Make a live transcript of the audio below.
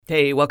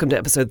Hey, welcome to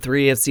episode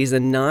 3 of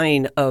season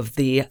 9 of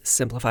the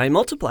Simplify and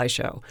Multiply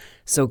show.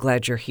 So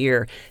glad you're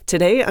here.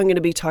 Today, I'm going to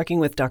be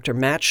talking with Dr.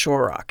 Matt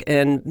Shorrock,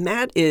 and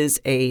Matt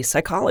is a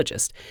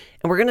psychologist.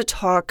 And we're going to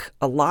talk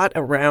a lot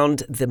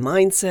around the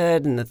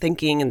mindset and the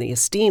thinking and the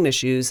esteem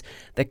issues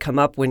that come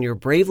up when you're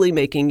bravely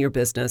making your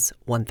business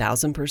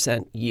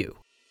 1000% you.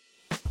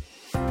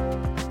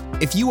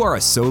 If you are a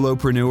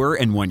solopreneur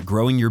and want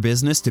growing your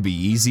business to be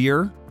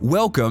easier,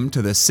 welcome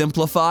to the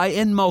Simplify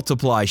and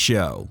Multiply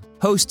show.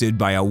 Hosted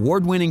by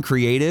award-winning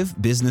creative,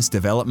 business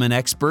development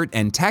expert,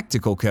 and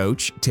tactical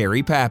coach,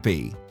 Terry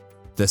Pappy.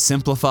 The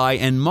Simplify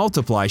and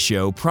Multiply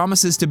show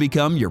promises to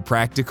become your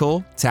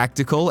practical,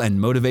 tactical, and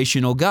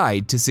motivational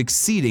guide to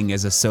succeeding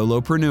as a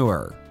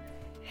solopreneur.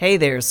 Hey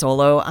there,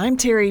 Solo. I'm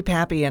Terry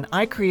Pappy, and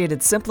I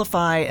created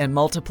Simplify and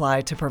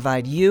Multiply to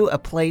provide you a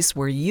place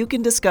where you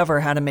can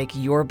discover how to make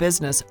your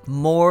business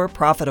more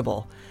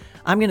profitable.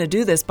 I'm going to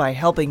do this by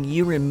helping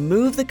you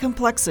remove the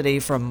complexity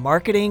from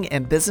marketing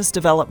and business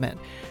development.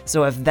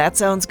 So if that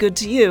sounds good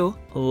to you,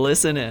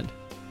 listen in.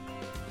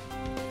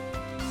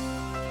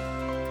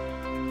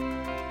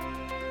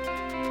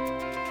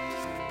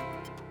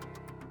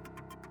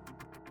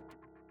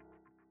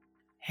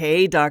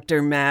 Hey,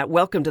 Dr. Matt.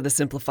 Welcome to the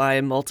Simplify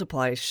and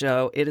Multiply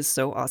show. It is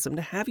so awesome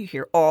to have you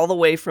here all the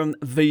way from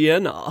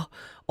Vienna,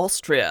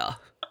 Austria.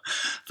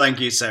 Thank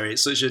you, Terry.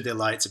 It's such a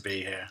delight to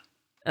be here.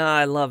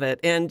 I love it.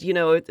 And, you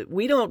know,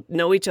 we don't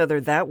know each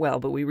other that well,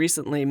 but we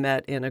recently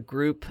met in a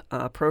group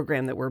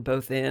program that we're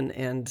both in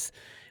and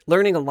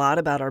learning a lot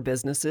about our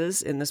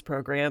businesses in this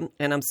program.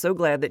 And I'm so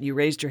glad that you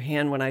raised your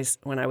hand when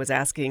I was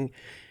asking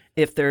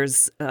if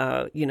there's,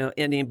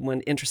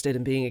 anyone interested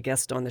in being a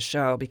guest on the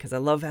show, because I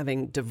love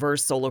having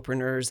diverse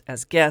solopreneurs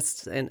as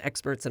guests and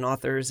experts and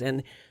authors.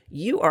 And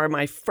you are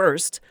my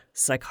first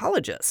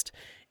psychologist.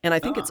 And I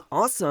think it's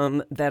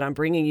awesome that I'm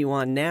bringing you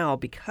on now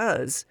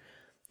because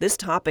this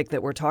topic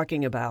that we're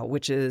talking about,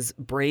 which is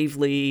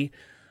bravely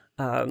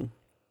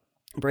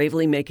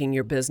making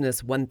your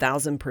business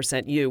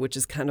 1000% you, which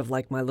is kind of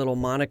like my little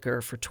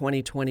moniker for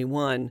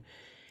 2021,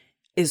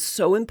 is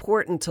so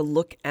important to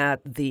look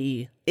at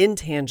the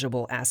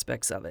intangible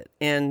aspects of it.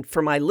 And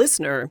for my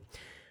listener,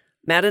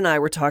 Matt and I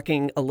were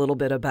talking a little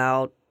bit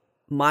about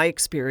my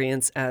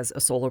experience as a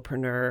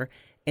solopreneur.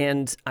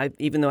 And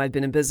even though I've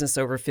been in business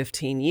over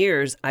 15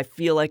 years, I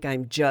feel like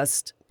I'm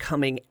just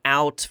coming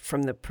out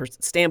from the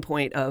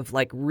standpoint of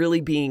like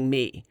really being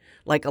me,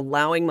 like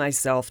allowing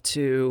myself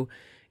to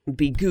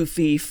be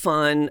goofy,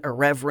 fun,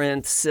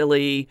 irreverent,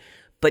 silly,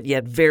 but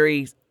yet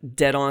very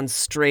dead on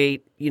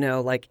straight,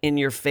 like in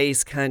your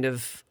face kind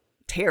of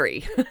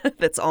Terry.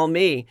 That's all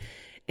me.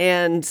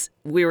 And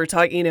we were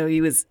talking,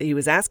 he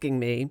was asking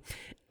me,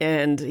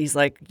 and he's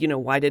like,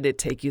 why did it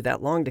take you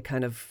that long to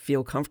kind of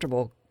feel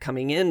comfortable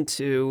coming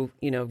into,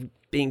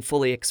 being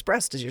fully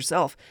expressed as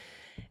yourself?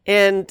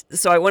 And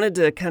so I wanted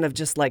to kind of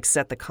just like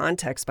set the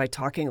context by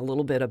talking a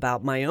little bit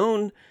about my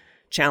own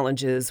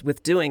challenges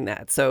with doing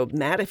that. So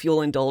Matt, if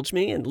you'll indulge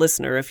me, and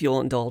listener, if you'll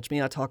indulge me,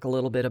 I'll talk a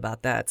little bit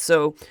about that.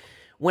 So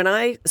when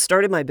I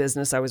started my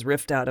business, I was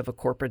ripped out of a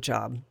corporate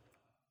job.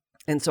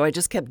 And so I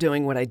just kept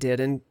doing what I did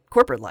in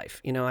corporate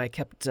life. I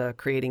kept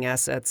creating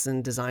assets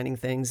and designing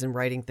things and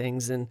writing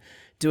things and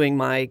doing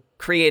my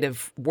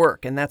creative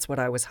work. And that's what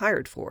I was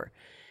hired for.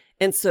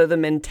 And so the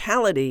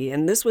mentality,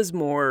 and this was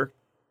more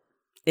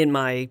in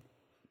my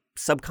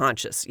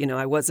subconscious,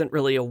 I wasn't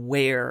really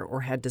aware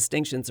or had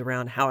distinctions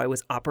around how I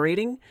was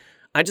operating.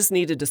 I just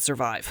needed to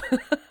survive.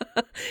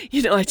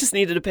 I just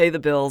needed to pay the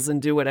bills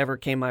and do whatever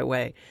came my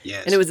way.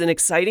 Yes. And it was an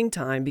exciting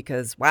time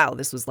because, wow,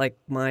 this was like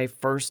my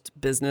first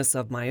business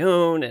of my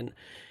own. And,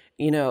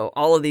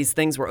 all of these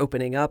things were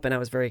opening up and I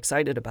was very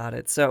excited about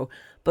it. So,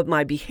 but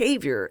my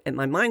behavior and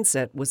my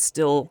mindset was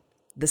still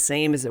the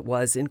same as it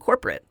was in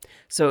corporate.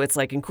 So it's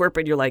like in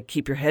corporate, you're like,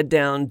 keep your head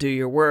down, do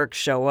your work,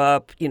 show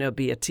up,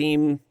 be a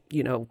team,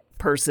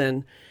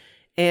 person.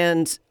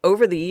 And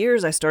over the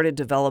years, I started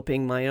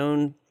developing my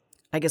own,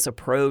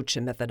 approach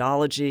and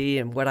methodology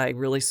and what I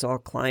really saw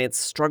clients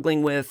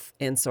struggling with.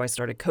 And so I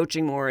started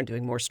coaching more and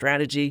doing more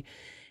strategy.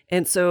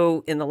 And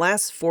so in the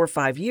last 4 or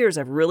 5 years,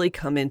 I've really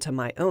come into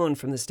my own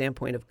from the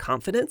standpoint of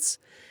confidence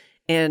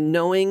and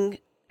knowing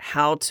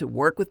how to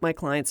work with my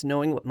clients,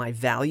 knowing what my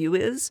value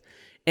is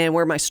and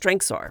where my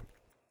strengths are.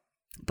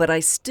 But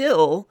I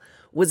still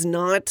was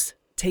not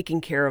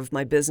taking care of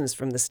my business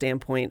from the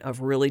standpoint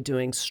of really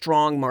doing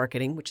strong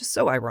marketing, which is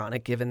so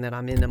ironic given that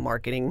I'm in a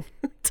marketing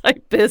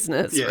type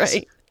business, Yes.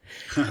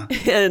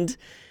 right? And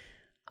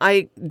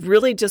I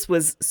really just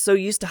was so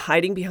used to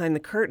hiding behind the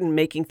curtain,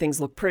 making things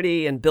look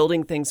pretty and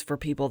building things for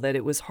people that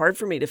it was hard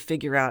for me to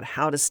figure out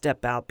how to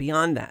step out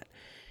beyond that.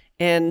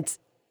 And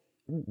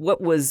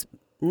what was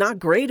not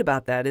great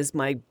about that is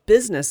my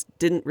business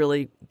didn't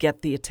really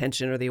get the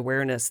attention or the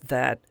awareness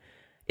that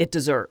it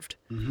deserved.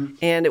 Mm-hmm.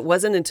 And it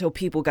wasn't until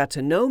people got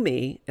to know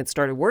me and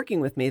started working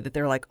with me that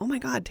they're like, oh my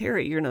God,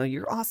 Terry,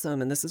 you're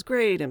awesome and this is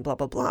great and blah,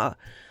 blah, blah.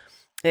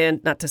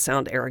 And not to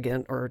sound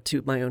arrogant or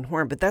toot my own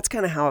horn, but that's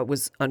kind of how it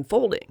was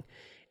unfolding.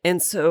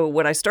 And so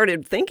what I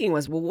started thinking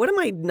was, well, what am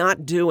I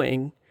not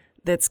doing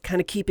that's kind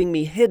of keeping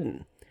me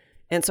hidden.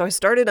 And so I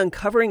started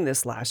uncovering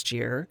this last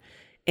year.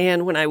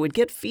 And when I would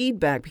get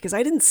feedback, because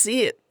I didn't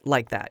see it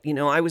like that,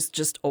 I was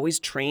just always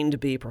trained to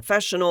be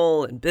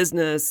professional and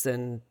business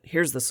and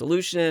here's the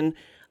solution.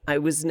 I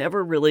was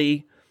never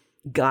really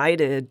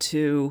guided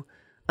to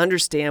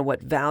understand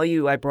what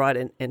value I brought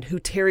and who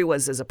Terry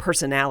was as a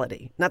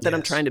personality. Not that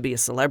I'm trying to be a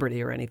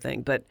celebrity or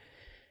anything, but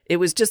it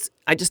was just,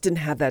 I just didn't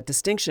have that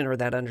distinction or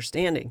that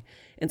understanding.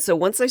 And so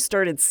once I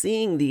started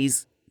seeing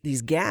these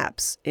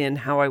gaps in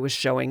how I was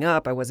showing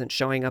up, I wasn't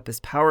showing up as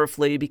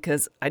powerfully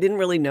because I didn't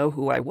really know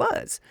who I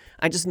was.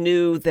 I just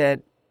knew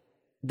that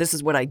this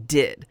is what I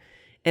did.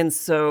 And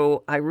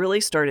so I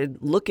really started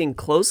looking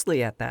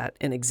closely at that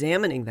and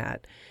examining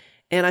that.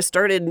 And I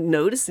started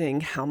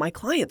noticing how my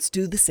clients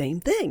do the same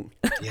thing.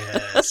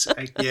 Yes.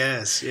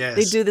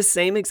 They do the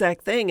same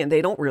exact thing and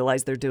they don't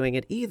realize they're doing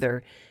it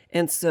either.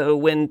 And so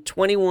when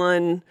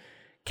 21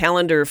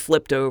 calendar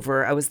flipped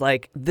over, I was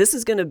like, this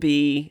is going to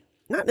be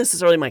not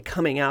necessarily my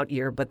coming out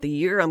year, but the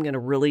year I'm going to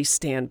really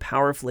stand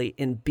powerfully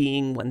in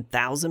being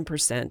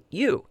 1000%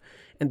 you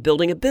and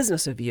building a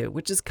business of you,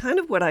 which is kind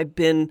of what I've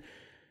been,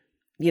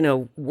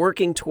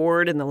 working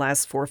toward in the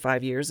last 4 or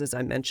 5 years, as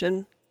I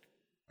mentioned.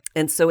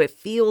 And so it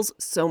feels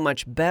so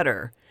much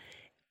better,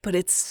 but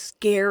it's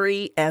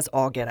scary as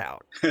all get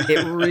out.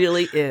 It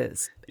really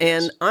is. Yes.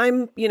 And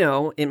I'm,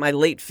 in my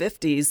late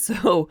 50s.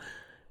 So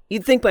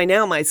you'd think by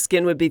now my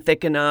skin would be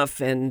thick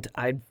enough and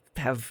I'd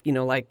have,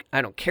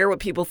 I don't care what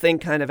people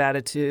think kind of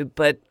attitude,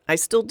 but I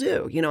still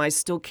do. I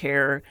still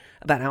care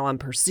about how I'm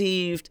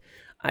perceived.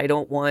 I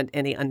don't want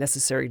any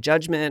unnecessary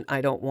judgment.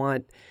 I don't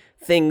want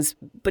things,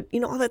 but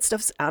all that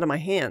stuff's out of my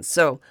hands.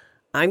 So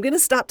I'm going to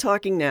stop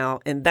talking now.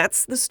 And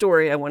that's the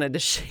story I wanted to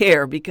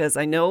share because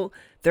I know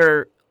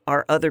there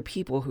are other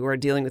people who are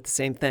dealing with the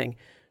same thing.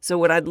 So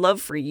what I'd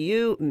love for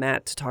you,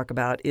 Matt, to talk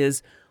about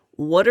is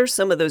what are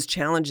some of those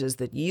challenges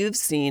that you've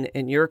seen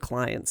in your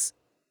clients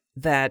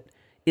that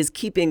is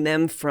keeping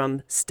them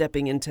from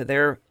stepping into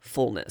their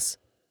fullness?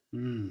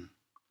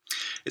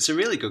 It's a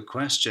really good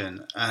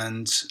question.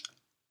 And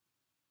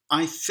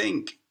I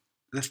think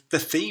the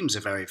themes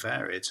are very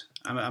varied.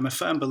 I'm a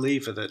firm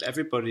believer that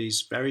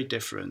everybody's very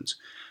different.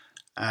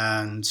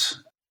 And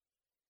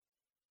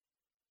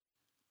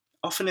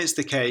often it's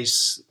the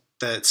case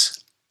that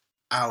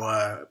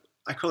I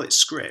call it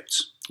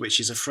script, which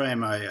is a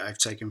frame I've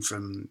taken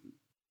from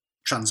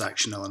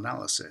transactional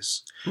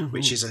analysis,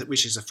 which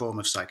is a form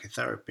of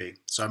psychotherapy.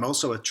 So I'm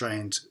also a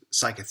trained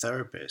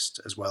psychotherapist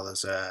as well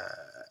as a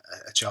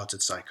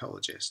chartered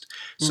psychologist.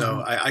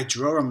 So I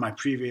draw on my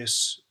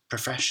previous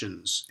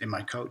professions in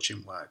my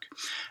coaching work,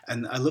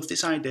 and I love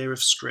this idea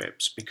of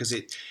scripts because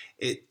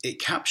it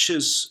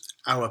captures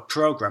our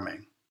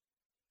programming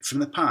from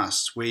the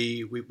past.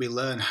 We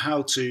learn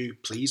how to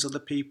please other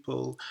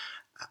people.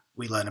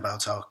 We learn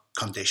about our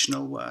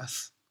conditional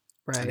worth.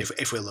 Right. And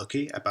if we're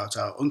lucky, about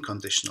our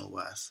unconditional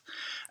worth.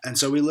 And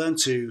so we learn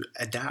to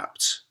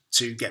adapt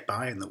to get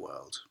by in the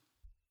world.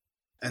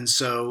 And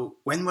so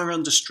when we're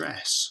under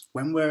stress,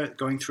 when we're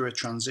going through a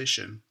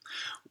transition,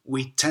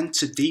 we tend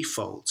to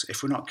default,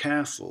 if we're not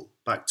careful,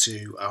 back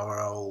to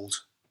our old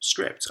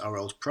script, our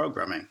old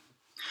programming.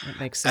 That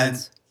makes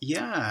sense.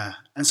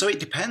 And so it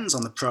depends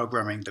on the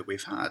programming that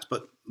we've had.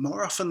 But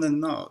more often than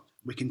not,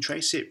 we can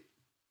trace it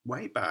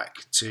way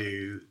back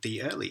to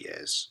the early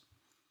years.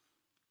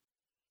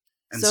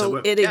 And so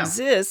it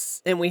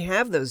exists and we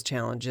have those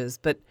challenges,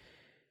 but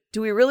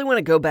do we really want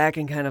to go back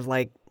and kind of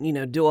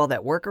do all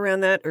that work around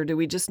that? Or do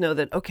we just know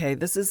that, okay,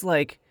 this is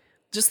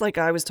just like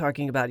I was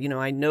talking about,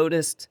 I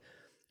noticed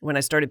when I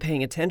started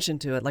paying attention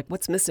to it,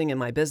 what's missing in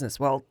my business?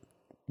 Well,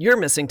 you're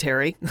missing,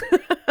 Terry,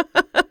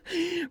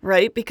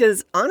 right?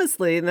 Because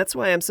honestly, and that's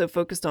why I'm so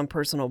focused on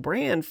personal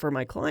brand for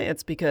my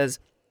clients, because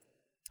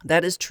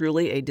that is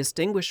truly a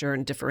distinguisher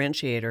and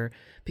differentiator,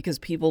 because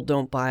people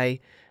don't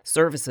buy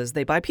services,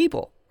 they buy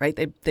people, right?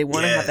 They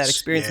want to have that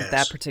experience with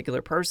that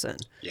particular person.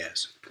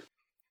 Yes.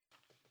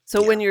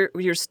 So when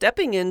you're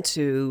stepping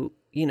into,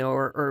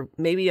 or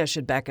maybe I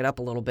should back it up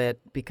a little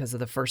bit because of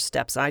the first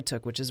steps I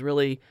took, which is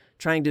really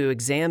trying to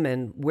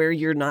examine where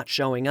you're not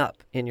showing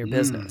up in your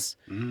business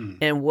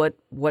and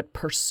what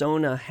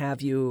persona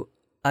have you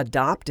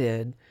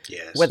adopted,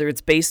 whether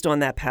it's based on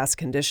that past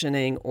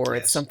conditioning or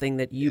it's something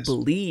that you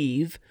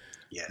believe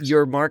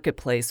your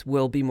marketplace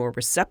will be more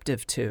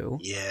receptive to.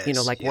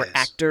 We're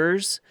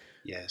actors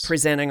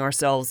presenting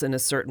ourselves in a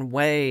certain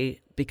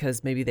way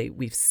because maybe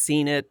we've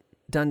seen it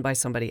done by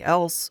somebody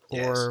else,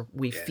 or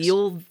we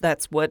feel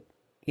that's what,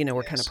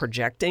 we're kind of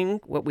projecting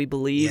what we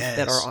believe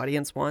that our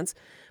audience wants,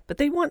 but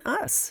they want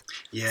us.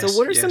 So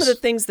what are some of the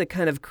things that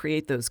kind of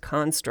create those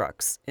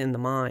constructs in the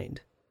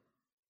mind?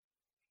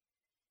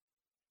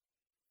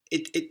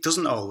 It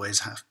doesn't always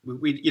have,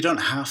 you don't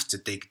have to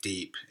dig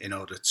deep in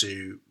order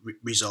to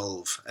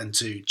resolve and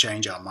to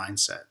change our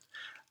mindset.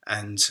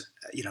 And,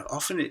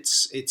 often it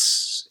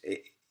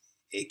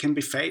can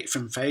be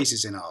from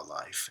phases in our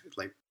life.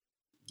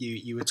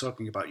 you were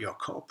talking about your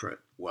corporate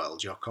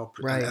world, your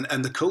corporate, Right.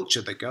 and the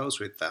culture that goes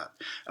with that.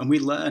 And we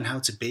learn how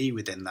to be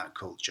within that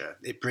culture.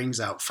 It brings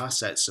out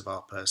facets of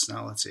our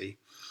personality.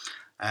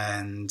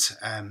 And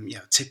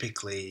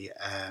typically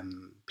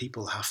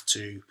people have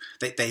to,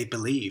 they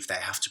believe they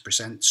have to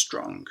present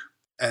strong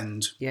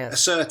and Yes.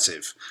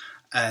 assertive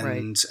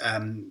and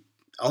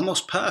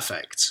almost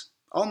perfect.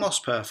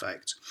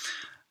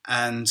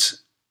 And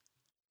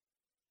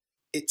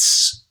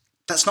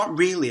that's not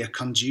really a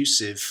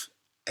conducive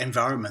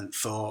environment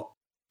for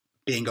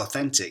being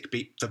authentic,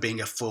 for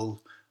being a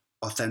full,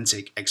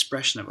 authentic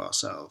expression of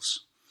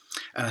ourselves.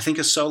 And I think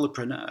as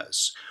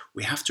solopreneurs,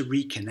 we have to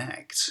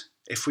reconnect.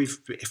 If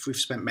we've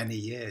spent many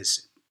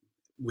years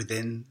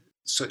within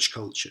such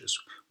cultures,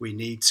 we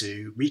need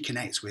to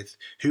reconnect with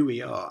who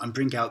we are and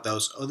bring out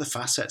those other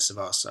facets of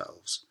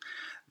ourselves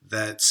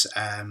that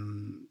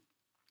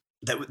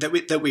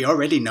we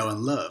already know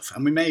and love,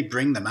 and we may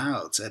bring them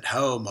out at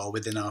home or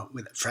with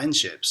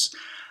friendships,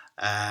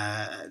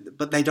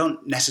 but they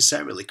don't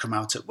necessarily come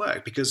out at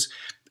work because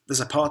there's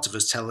a part of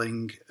us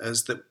telling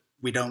us that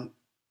we don't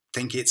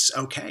think it's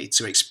okay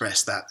to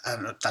express that. I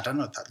don't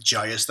know, that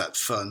joyous, that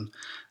fun,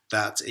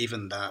 that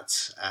even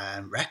that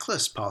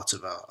reckless part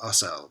of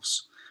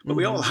ourselves. But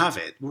we all have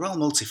it. We're all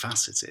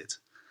multifaceted.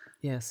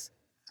 Yes.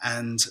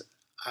 And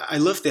I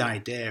love the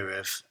idea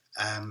of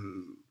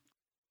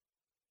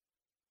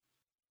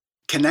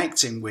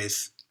connecting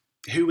with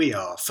who we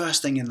are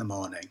first thing in the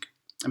morning.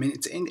 I mean,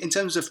 in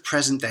terms of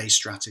present day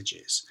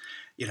strategies,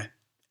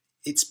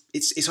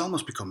 it's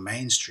almost become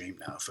mainstream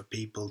now for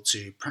people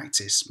to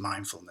practice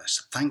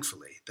mindfulness.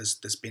 Thankfully,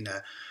 there's been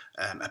a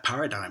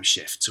paradigm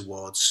shift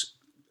towards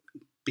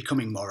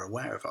becoming more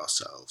aware of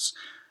ourselves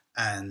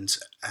and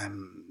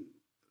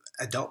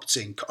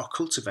adopting or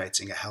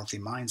cultivating a healthy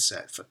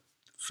mindset for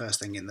first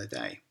thing in the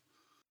day.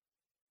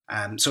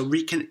 So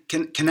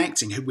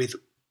connecting with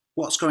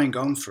what's going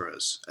on for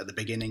us at the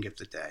beginning of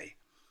the day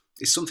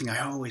is something I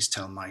always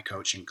tell my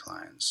coaching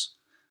clients.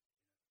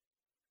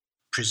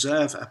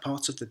 Preserve a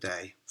part of the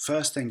day,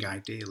 first thing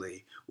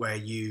ideally, where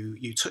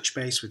you touch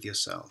base with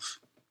yourself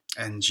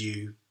and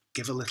you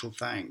give a little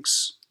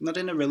thanks, not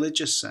in a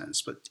religious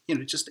sense, but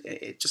just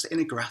in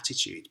a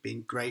gratitude,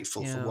 being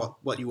grateful for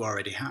what you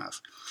already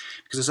have.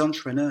 Because as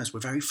entrepreneurs, we're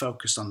very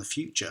focused on the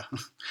future,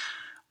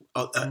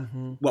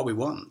 what we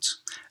want,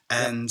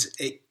 and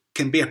it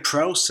can be a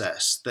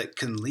process that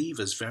can leave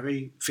us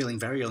feeling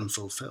very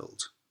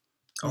unfulfilled,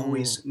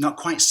 always not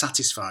quite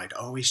satisfied,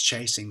 always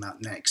chasing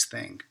that next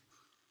thing.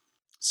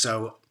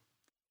 So,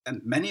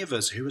 and many of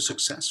us who are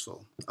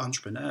successful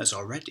entrepreneurs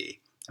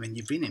already, I mean,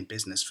 you've been in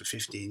business for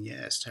 15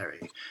 years, Terry.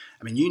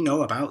 I mean, you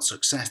know about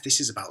success. This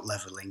is about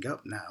leveling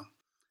up now.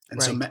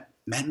 And so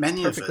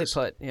many of us... Perfectly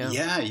put,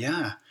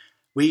 Yeah.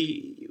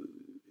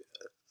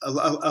 A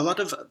lot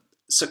of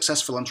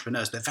successful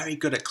entrepreneurs, they're very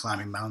good at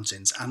climbing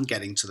mountains and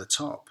getting to the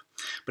top.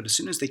 But as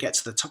soon as they get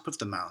to the top of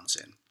the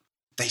mountain,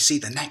 they see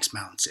the next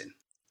mountain.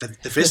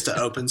 The vista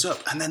opens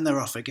up and then they're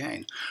off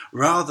again,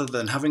 rather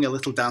than having a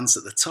little dance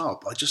at the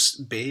top or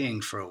just being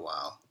for a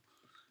while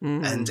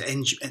and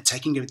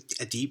taking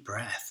a deep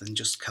breath and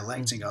just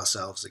collecting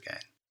ourselves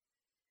again.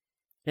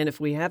 And if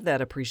we have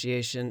that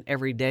appreciation,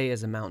 every day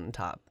is a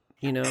mountaintop,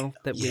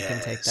 that we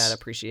can take that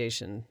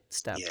appreciation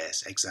step.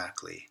 Yes,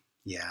 exactly.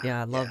 Yeah.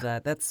 Yeah, I love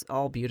that. That's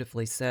all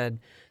beautifully said.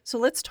 So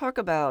let's talk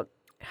about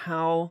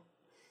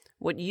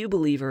what you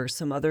believe are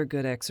some other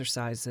good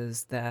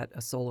exercises that a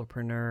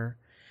solopreneur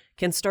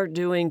can start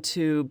doing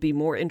to be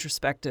more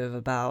introspective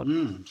about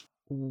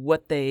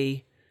what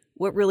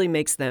really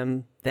makes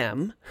them.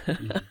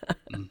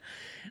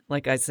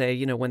 Like I say,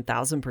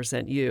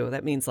 1000% you.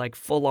 That means like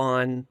full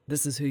on,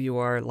 this is who you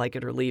are, like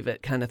it or leave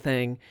it kind of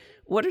thing.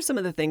 What are some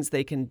of the things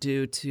they can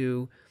do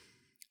to,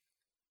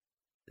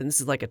 and this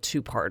is like a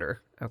two-parter,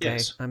 okay?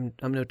 Yes. I'm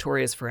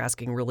notorious for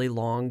asking really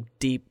long,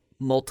 deep,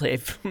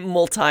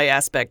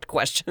 multi-aspect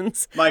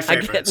questions. My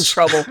favorites.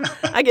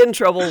 I get in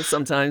trouble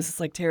sometimes.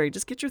 It's like, Terry,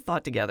 just get your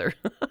thought together.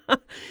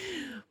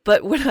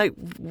 But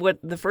what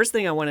the first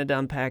thing I wanted to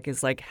unpack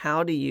is like,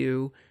 how do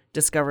you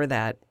discover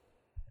that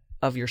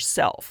of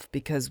yourself?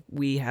 Because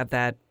we have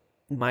that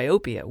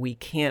myopia. We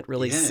can't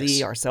really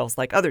see ourselves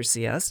like others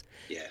see us.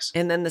 Yes.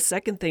 And then the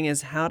second thing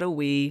is, how do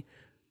we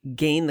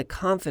gain the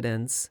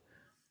confidence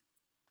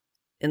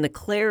and the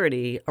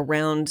clarity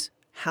around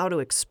how to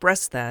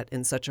express that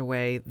in such a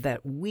way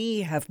that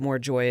we have more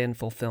joy and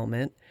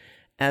fulfillment,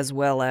 as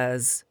well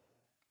as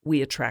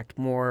we attract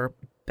more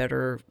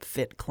better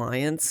fit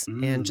clients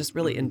and just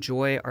really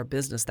enjoy our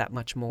business that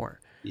much more?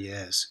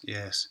 Yes.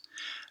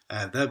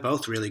 They're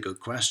both really good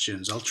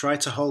questions. I'll try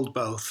to hold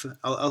both.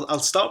 I'll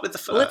start with the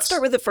first. Let's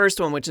start with the first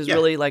one, which is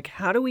really like,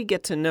 how do we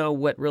get to know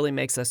what really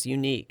makes us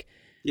unique?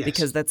 Yes.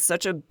 Because that's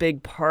such a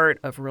big part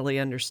of really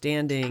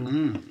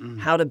understanding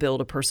how to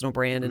build a personal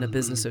brand and a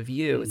business of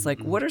you. It's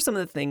like, what are some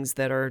of the things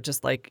that are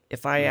just like,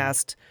 if I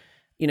asked,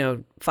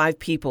 5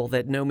 people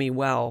that know me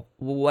well,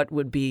 what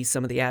would be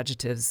some of the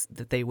adjectives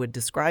that they would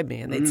describe me?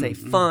 And they'd say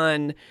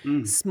fun,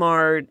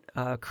 smart,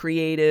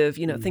 creative,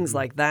 things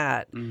like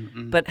that.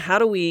 But how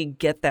do we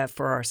get that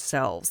for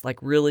ourselves? Like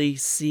really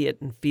see it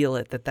and feel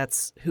it, that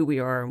that's who we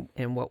are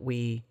and what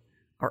we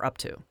are up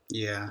to.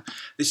 Yeah,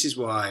 this is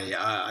why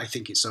I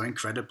think it's so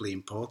incredibly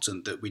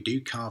important that we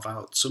do carve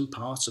out some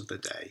part of the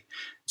day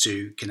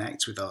to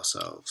connect with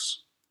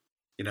ourselves.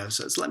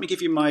 So let me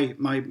give you my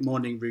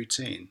morning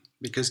routine,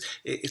 because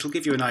it'll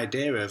give you an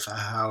idea of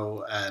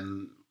how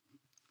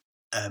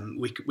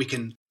we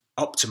can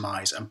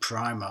optimize and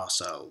prime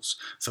ourselves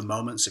for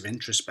moments of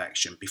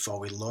introspection before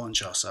we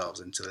launch ourselves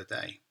into the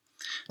day.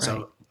 Right.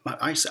 So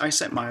I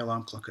set my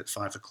alarm clock at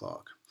 5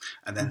 o'clock.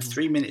 And then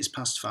 3 minutes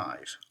past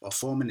 5 or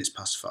 4 minutes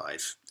past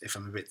 5, if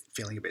I'm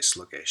feeling a bit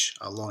sluggish,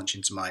 I'll launch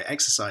into my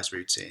exercise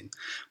routine.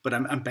 But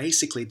I'm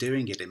basically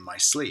doing it in my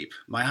sleep.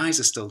 My eyes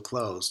are still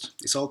closed.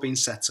 It's all been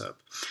set up.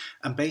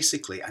 And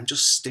basically, I'm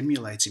just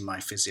stimulating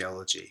my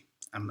physiology,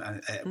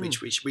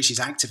 which is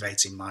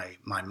activating my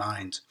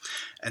mind.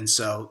 And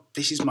so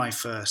this is my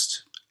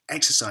first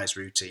exercise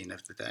routine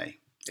of the day.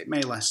 It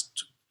may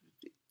last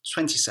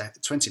 20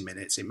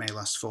 minutes. It may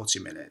last 40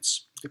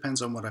 minutes.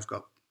 Depends on what I've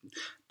got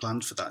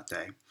planned for that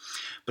day.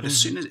 But as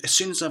soon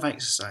as I've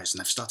exercised and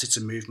I've started to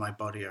move my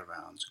body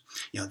around,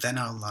 then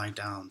I'll lie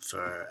down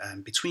for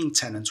between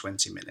 10 and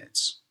 20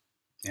 minutes.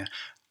 Yeah,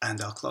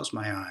 and I'll close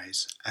my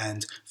eyes.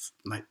 And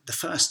the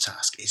first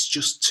task is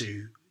just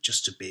to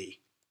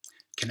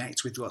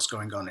connect with what's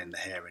going on in the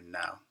here and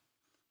now.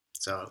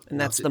 So, and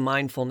that's the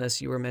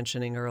mindfulness you were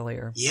mentioning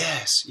earlier.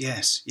 Yes.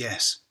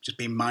 Just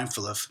being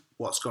mindful of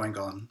what's going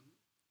on.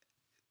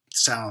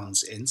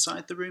 Sounds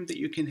inside the room that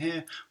you can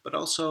hear, but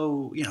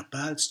also,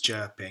 birds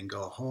chirping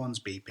or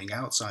horns beeping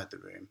outside the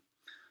room.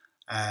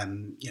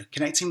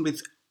 Connecting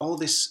with all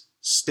this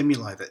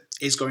stimuli that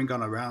is going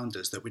on around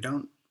us that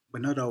we're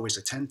not always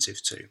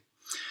attentive to.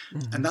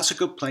 And that's a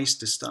good place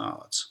to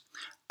start.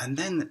 And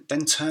then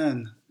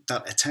turn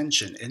that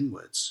attention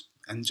inwards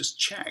and just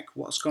check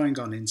what's going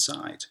on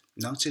inside.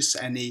 Notice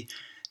any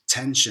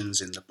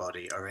tensions in the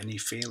body or any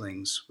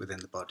feelings within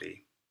the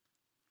body.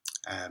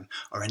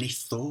 Or any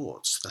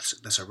thoughts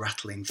that are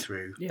rattling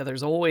through. Yeah,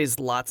 there's always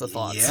lots of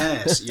thoughts.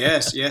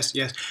 Yes.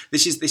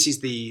 This is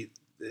the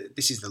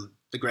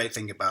great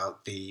thing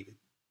about the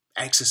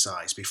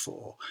exercise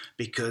before,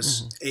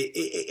 because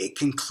it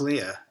can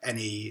clear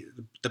any.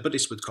 The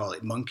Buddhists would call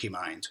it monkey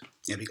mind.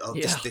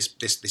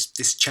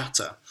 This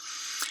chatter.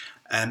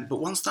 But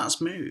once that's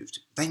moved,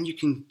 then you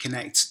can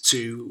connect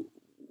to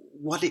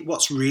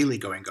what's really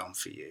going on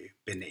for you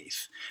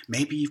beneath.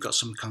 Maybe you've got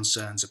some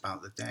concerns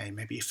about the day.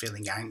 Maybe you're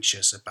feeling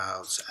anxious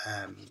about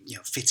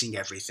fitting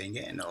everything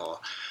in, or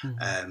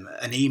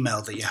an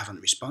email that you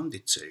haven't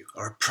responded to,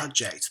 or a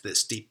project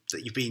that's deep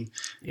that you've been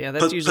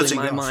that's usually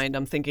my mind.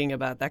 I'm thinking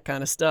about that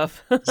kind of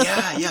stuff.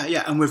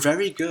 yeah and we're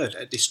very good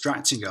at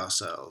distracting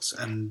ourselves,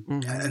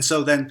 and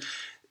so then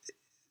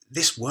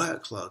this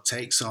workload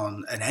takes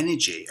on an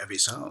energy of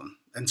its own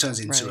and turns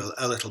into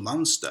a little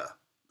monster.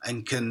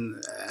 And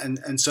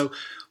so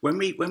when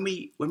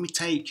we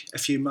take a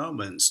few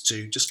moments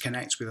to just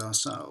connect with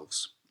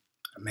ourselves,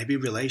 maybe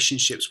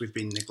relationships we've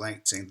been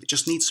neglecting that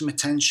just need some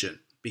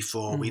attention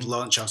before we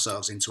launch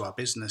ourselves into our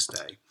business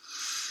day,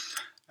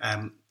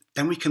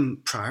 then we can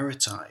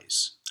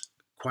prioritize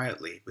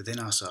quietly within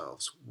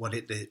ourselves what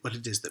it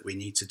is that we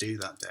need to do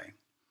that day.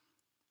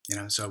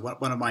 So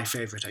one of my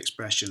favorite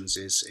expressions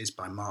is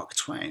by Mark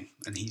Twain,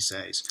 and he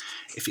says,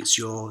 "If it's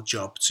your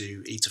job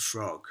to eat a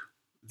frog,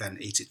 then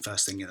eat it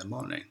first thing in the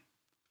morning."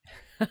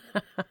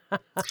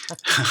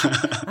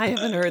 I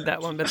haven't heard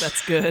that one, but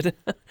that's good.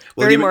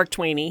 Very Mark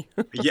Twainy.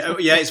 yeah,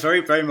 it's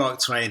very, very Mark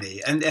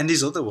Twainy. And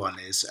his other one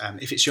is,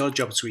 if it's your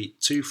job to eat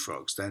 2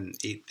 frogs, then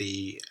eat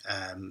the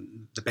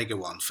bigger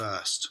one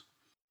first.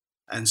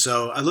 And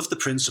so I love the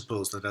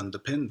principles that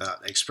underpin that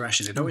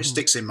expression. It always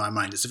sticks in my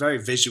mind. It's a very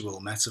visual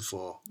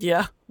metaphor.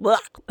 Yeah.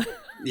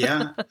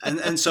 Yeah.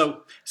 And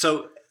so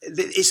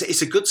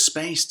it's a good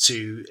space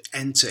to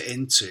enter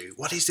into.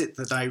 What is it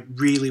that I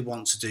really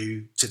want to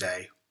do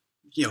today?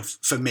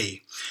 For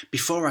me,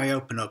 before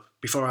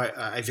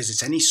I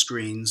visit any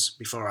screens,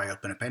 before I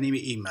open up any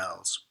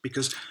emails,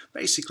 because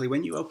basically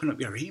when you open up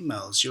your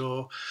emails,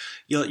 you're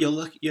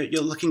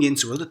looking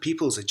into other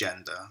people's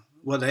agenda,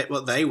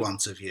 what they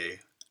want of you,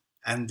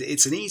 and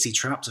it's an easy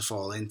trap to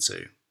fall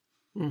into.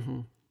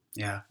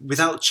 Yeah,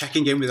 without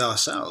checking in with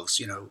ourselves,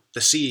 the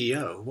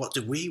CEO, what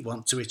do we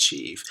want to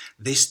achieve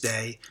this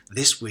day,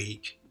 this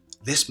week,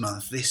 this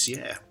month, this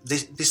year,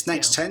 this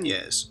next 10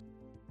 years?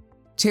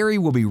 Terry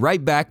will be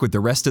right back with the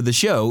rest of the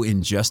show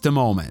in just a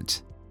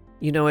moment.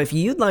 If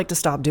you'd like to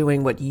stop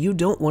doing what you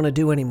don't want to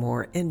do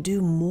anymore and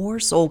do more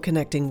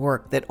soul-connecting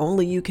work that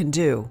only you can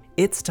do,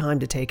 it's time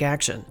to take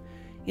action.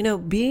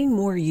 Being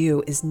more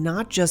you is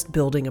not just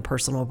building a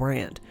personal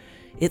brand.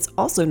 It's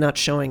also not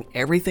showing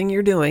everything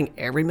you're doing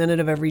every minute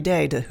of every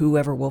day to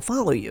whoever will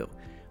follow you.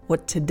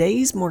 What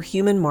today's more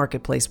human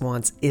marketplace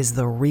wants is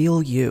the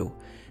real you.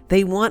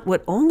 They want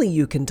what only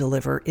you can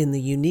deliver in the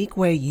unique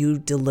way you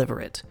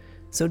deliver it.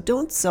 So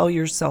don't sell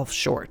yourself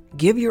short.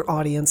 Give your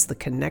audience the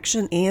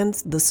connection and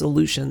the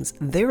solutions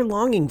they're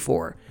longing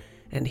for.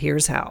 And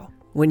here's how.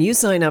 When you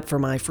sign up for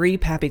my free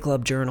Pappy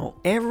Club journal,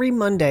 every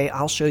Monday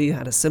I'll show you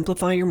how to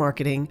simplify your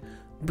marketing,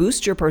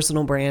 boost your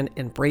personal brand,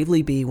 and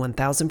bravely be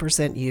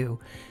 1000% you,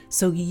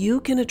 so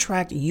you can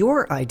attract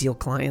your ideal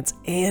clients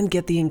and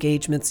get the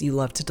engagements you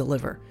love to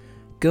deliver.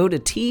 Go to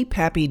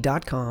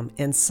tpappy.com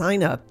and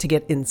sign up to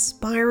get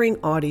inspiring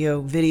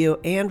audio, video,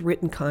 and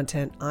written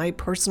content I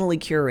personally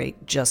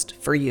curate just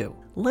for you.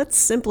 Let's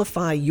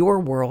simplify your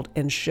world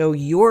and show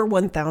your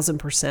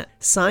 1000%.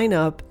 Sign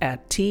up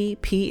at tpappy.com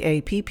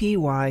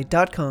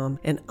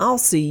and I'll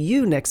see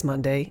you next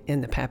Monday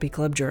in the Pappy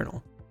Club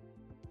Journal.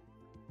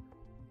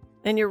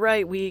 And you're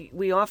right,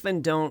 we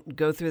often don't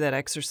go through that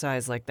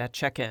exercise like that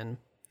check-in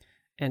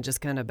and just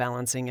kind of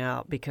balancing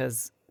out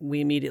because we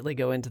immediately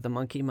go into the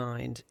monkey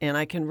mind. And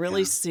I can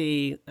really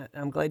see,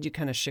 I'm glad you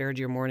kind of shared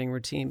your morning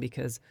routine,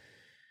 because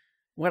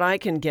what I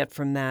can get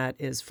from that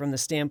is, from the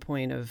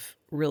standpoint of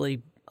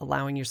really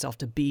allowing yourself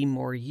to be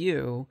more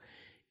you,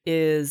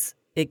 is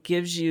it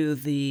gives you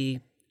the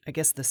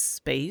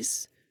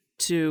space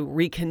to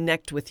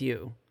reconnect with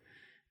you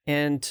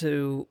and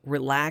to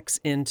relax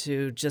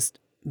into just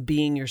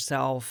being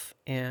yourself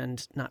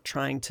and not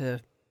trying to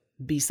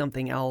be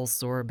something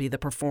else or be the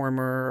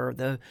performer or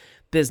the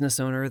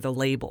business owner or the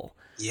label.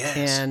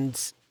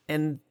 Yes.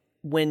 And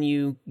when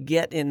you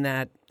get in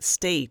that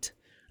state,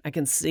 I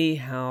can see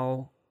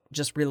how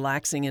just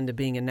relaxing into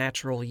being a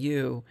natural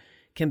you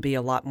can be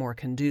a lot more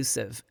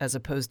conducive, as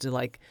opposed to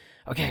like,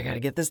 okay, I got to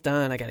get this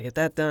done, I got to get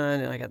that done,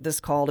 and I got this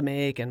call to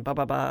make, and blah,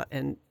 blah, blah.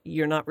 And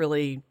you're not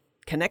really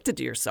connected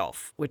to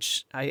yourself,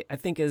 which I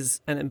think is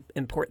an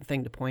important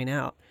thing to point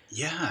out.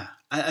 Yeah.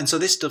 And so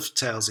this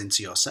dovetails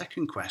into your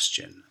second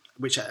question,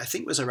 which I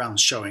think was around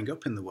showing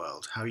up in the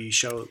world, how you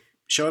show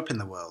up in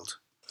the world.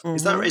 Mm-hmm.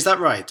 Is that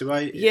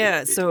right?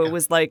 Yeah. So it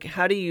was like,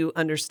 how do you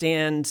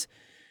understand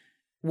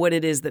what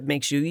it is that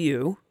makes you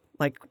you?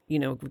 Like,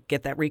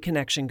 get that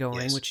reconnection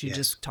going, which you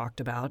just talked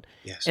about.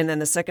 Yes. And then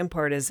the second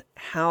part is,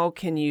 how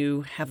can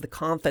you have the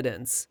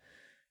confidence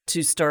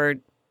to start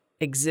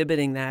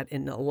exhibiting that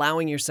and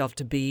allowing yourself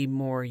to be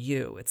more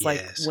you? It's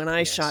like when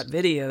I shot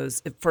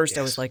videos, at first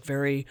I was like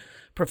very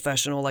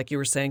professional, like you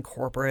were saying,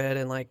 corporate,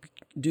 and like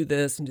do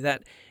this and do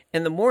that.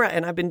 And the more,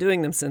 and I've been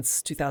doing them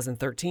since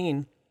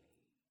 2013,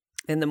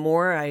 and the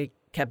more I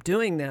kept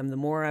doing them, the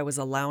more I was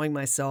allowing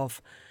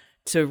myself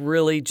to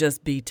really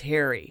just be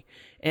Terry.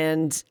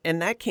 And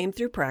that came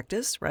through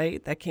practice,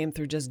 right? That came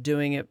through just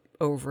doing it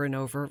over and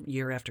over,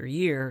 year after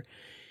year.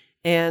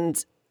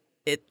 And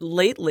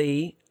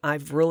lately,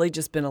 I've really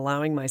just been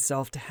allowing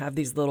myself to have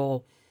these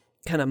little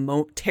kind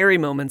of Terry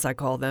moments, I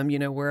call them,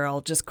 where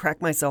I'll just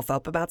crack myself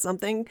up about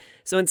something.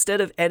 So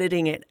instead of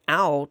editing it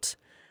out,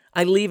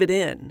 I leave it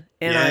in,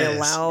 and I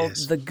allow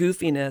the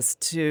goofiness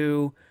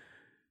to,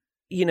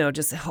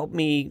 just help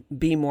me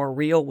be more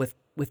real with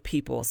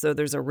people. So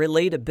there's a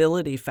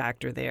relatability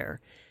factor there.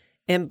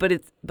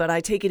 But I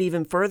take it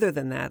even further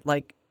than that.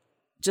 Like,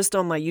 just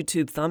on my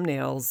YouTube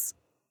thumbnails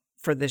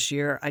for this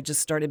year, I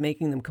just started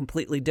making them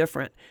completely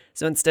different.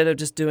 So instead of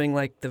just doing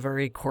like the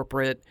very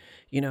corporate,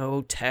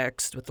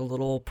 text with the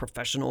little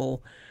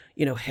professional,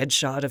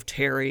 headshot of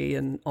Terry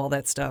and all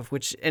that stuff,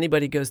 which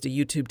anybody goes to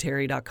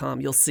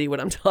YouTubeTerry.com, you'll see what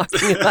I'm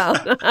talking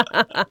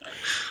about.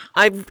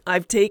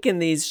 I've taken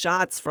these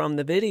shots from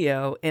the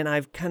video and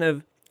I've kind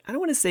of, I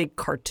don't want to say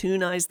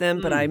cartoonized them,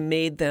 but I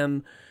made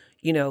them,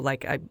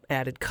 like I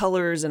added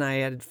colors and I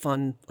added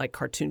fun, like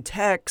cartoon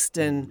text.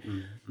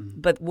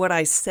 But what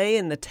I say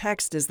in the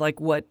text is like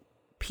what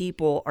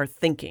people are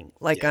thinking.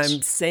 Like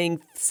I'm saying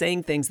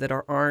things that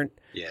aren't,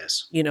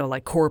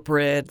 like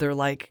corporate. They're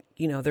like,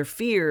 their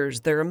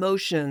fears, their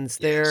emotions,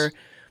 their,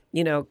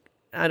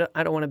 I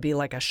don't want to be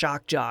like a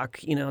shock jock,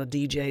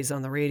 DJs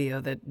on the radio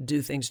that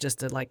do things just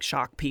to like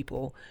shock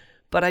people.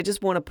 But I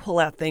just want to pull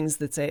out things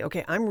that say,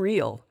 okay, I'm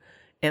real.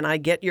 And I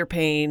get your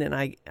pain, and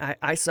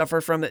I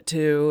suffer from it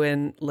too,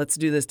 and let's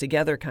do this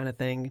together kind of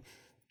thing.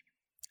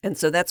 And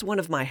so that's one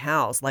of my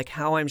hows, like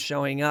how I'm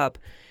showing up.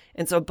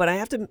 And so, but I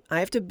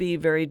have to be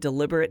very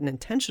deliberate and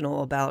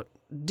intentional about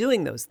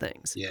doing those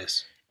things.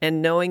 Yes.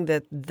 And knowing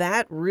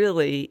that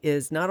really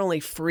is not only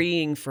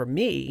freeing for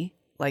me,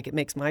 like it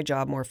makes my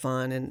job more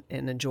fun and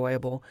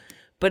enjoyable,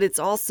 but it's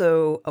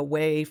also a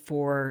way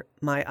for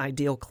my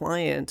ideal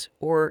client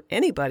or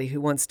anybody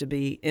who wants to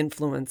be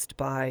influenced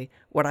by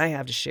what I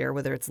have to share,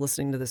 whether it's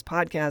listening to this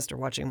podcast or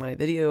watching my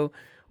video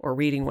or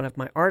reading one of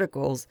my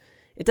articles.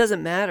 It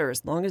doesn't matter,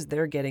 as long as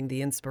they're getting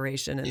the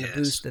inspiration and the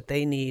boost that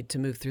they need to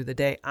move through the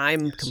day.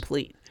 I'm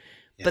complete.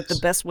 But the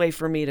best way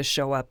for me to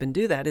show up and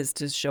do that is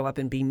to show up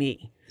and be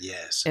me.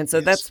 Yes. And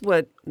so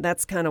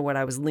that's kind of what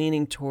I was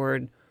leaning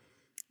toward,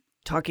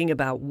 talking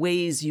about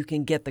ways you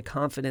can get the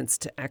confidence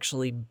to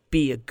actually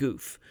be a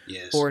goof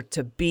or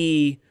to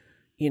be,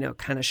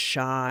 kind of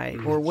shy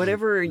or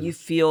whatever you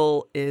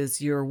feel is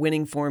your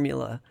winning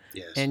formula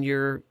and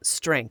your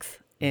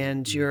strength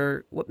and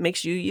what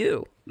makes you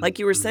you. Like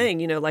you were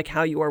saying, like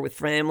how you are with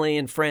family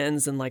and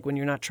friends, and like when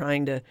you're not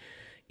trying to,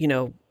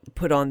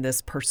 put on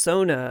this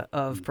persona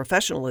of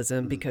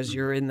professionalism because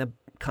you're in the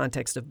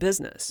context of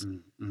business.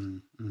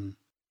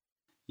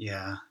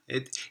 Yeah,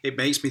 it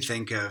makes me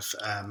think of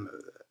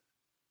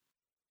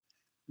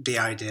the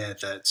idea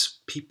that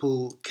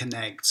people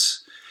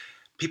connect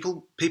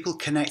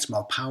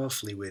more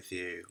powerfully with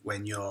you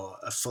when you're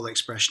a full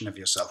expression of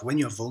yourself, when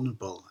you're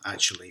vulnerable,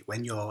 actually,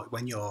 when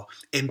you're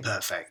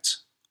imperfect,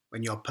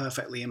 when you're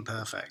perfectly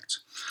imperfect.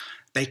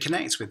 They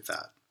connect with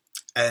that.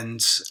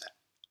 And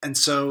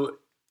so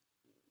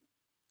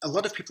a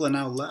lot of people are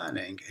now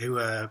learning, who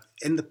are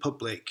in the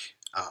public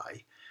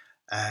eye,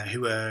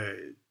 who are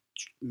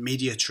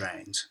media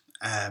trained,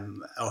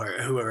 or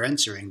who are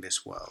entering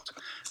this world.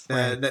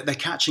 They're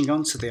catching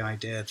on to the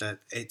idea that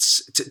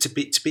it's to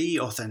be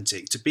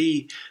authentic, to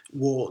be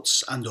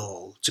warts and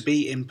all, to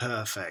be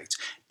imperfect.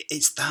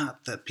 It's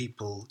that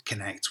people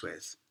connect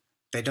with.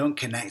 They don't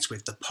connect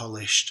with the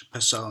polished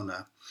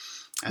persona.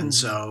 And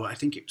so I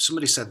think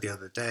somebody said the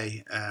other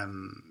day,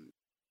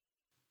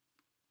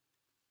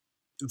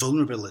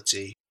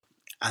 vulnerability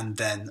and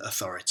then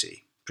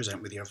authority.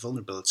 Present with your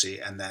vulnerability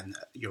and then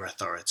your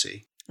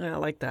authority. Yeah, I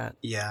like that.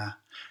 Yeah.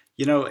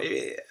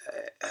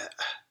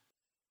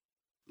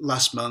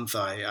 Last month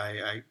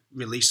I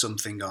released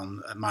something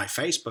on my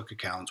Facebook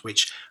account,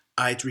 which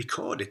I'd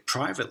recorded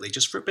privately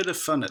just for a bit of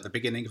fun at the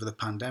beginning of the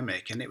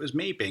pandemic. And it was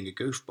me being a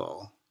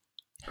goofball.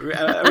 A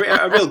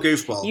real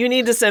goofball. You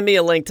need to send me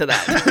a link to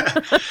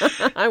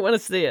that. I want to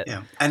see it.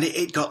 Yeah, and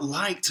it got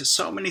liked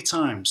so many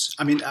times.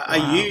 I mean, wow.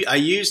 I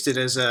used it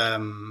as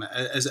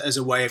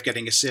a way of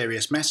getting a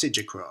serious message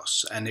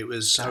across, and I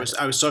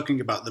was talking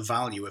about the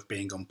value of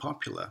being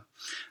unpopular,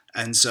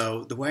 and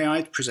so the way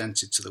I'd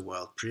presented to the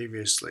world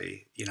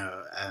previously,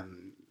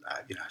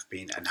 I've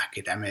been an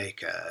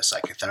academic, a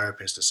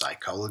psychotherapist, a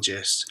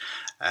psychologist,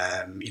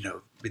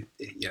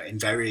 in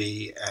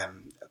very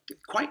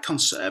quite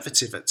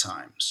conservative at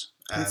times.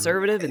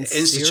 Conservative and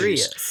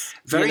serious.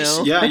 Very,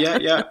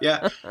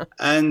 yeah.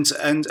 And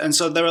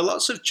so there are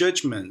lots of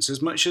judgments,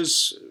 as much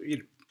as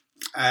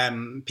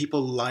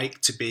people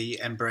like to be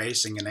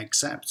embracing and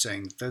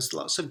accepting. There's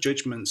lots of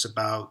judgments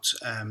about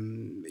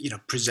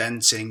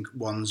presenting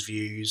one's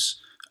views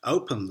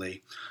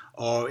openly,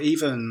 or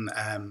even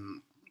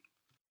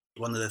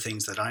one of the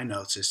things that I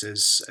noticed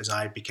is as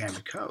I became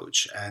a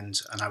coach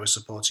and I was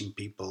supporting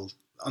people,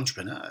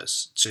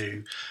 entrepreneurs,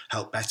 to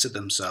help better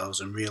themselves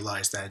and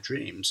realize their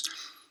dreams.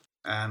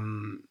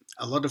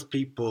 A lot of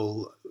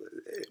people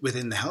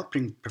within the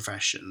helping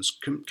professions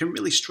can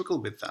really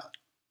struggle with that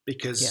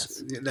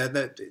because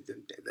they're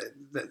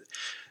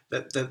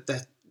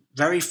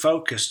very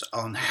focused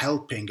on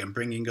helping and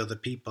bringing other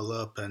people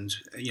up, and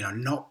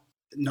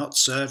not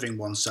serving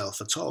oneself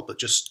at all, but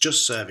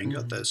just serving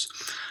others.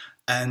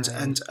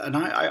 And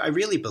I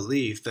really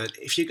believe that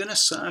if you're going to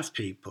serve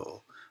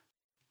people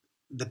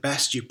the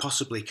best you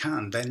possibly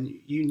can,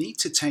 then you need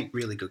to take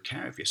really good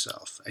care of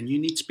yourself, and you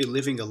need to be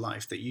living a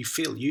life that you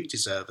feel you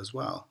deserve as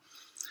well.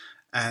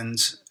 And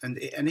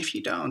if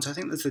you don't, I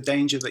think there's the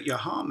danger that you're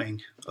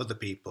harming other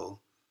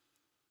people.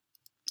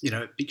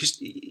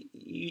 Because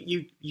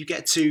you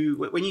get to,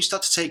 when you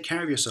start to take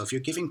care of yourself,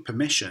 you're giving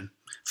permission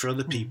for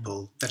other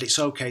people that it's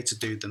okay to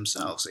do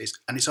themselves.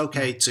 It's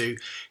okay to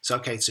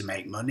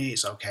make money.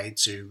 It's okay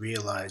to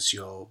realize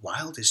your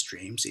wildest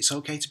dreams. It's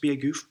okay to be a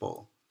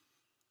goofball.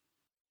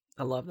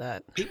 I love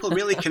that. People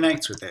really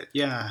connect with it.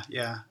 Yeah.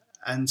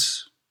 And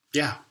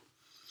yeah,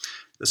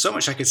 there's so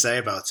much I could say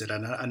about it.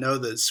 And I know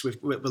that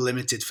we're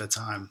limited for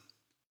time.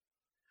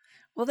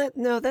 Well,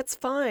 that's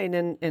fine.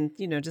 And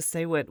just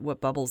say what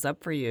bubbles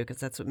up for you, because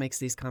that's what makes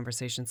these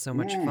conversations so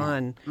much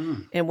fun.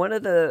 And one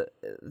of the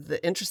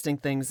interesting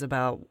things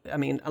I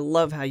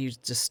love how you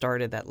just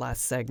started that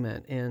last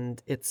segment,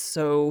 and it's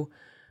so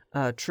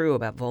true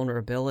about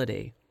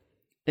vulnerability.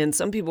 And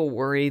some people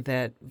worry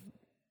that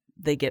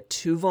they get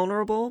too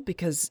vulnerable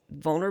because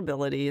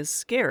vulnerability is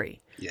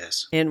scary.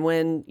 Yes. And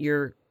when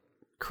you're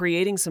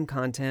creating some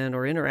content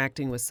or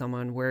interacting with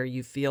someone where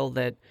you feel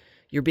that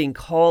you're being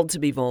called to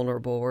be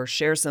vulnerable or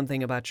share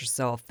something about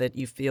yourself that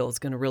you feel is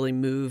going to really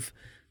move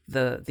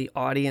the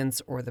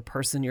audience or the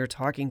person you're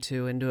talking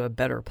to into a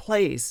better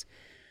place,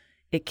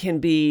 it can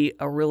be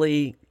a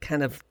really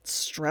kind of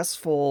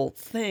stressful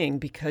thing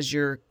because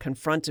you're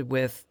confronted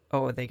with,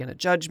 oh, are they going to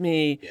judge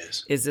me?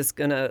 Yes. Is this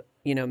going to,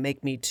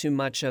 make me too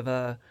much of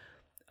a,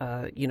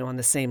 on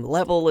the same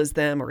level as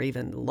them, or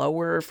even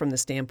lower from the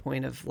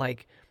standpoint of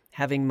like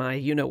having my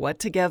what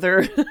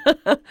together.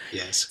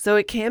 Yes. So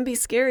it can be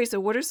scary. So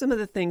what are some of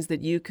the things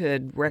that you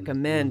could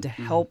recommend to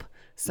help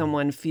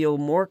someone feel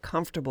more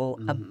comfortable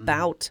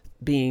about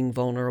being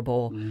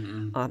vulnerable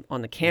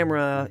on the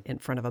camera, in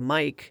front of a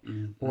mic,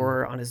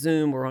 or on a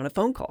Zoom, or on a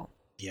phone call?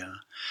 Yeah.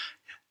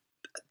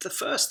 The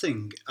first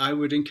thing I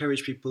would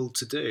encourage people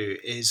to do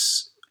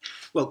is,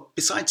 well,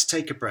 besides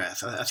take a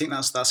breath, I think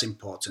that's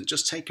important.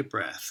 Just take a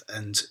breath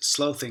and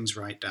slow things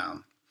right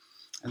down.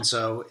 And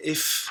so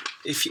if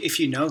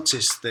you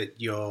notice that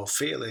you're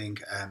feeling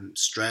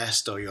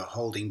stressed or you're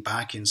holding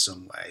back in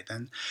some way,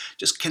 then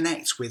just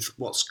connect with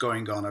what's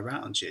going on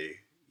around you.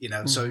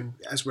 So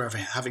as we're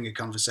having a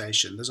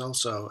conversation, there's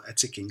also a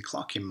ticking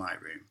clock in my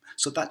room.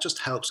 So that just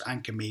helps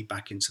anchor me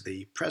back into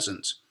the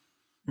present.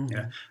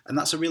 And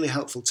that's a really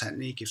helpful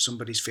technique if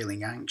somebody's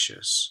feeling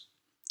anxious,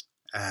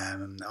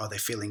 or they're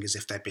feeling as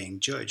if they're being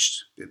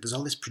judged. There's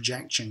all this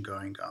projection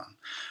going on.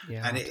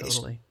 Yeah, and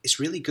totally. It's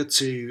really good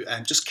to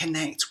just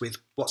connect with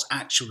what's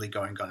actually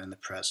going on in the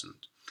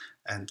present.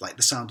 And like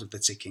the sound of the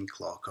ticking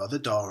clock, or the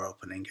door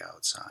opening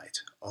outside,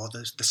 or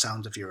the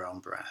sound of your own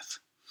breath.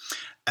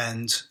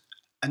 And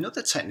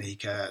another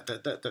technique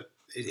that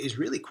is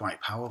really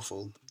quite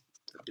powerful,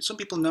 some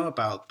people know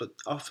about, but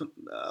often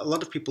a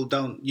lot of people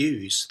don't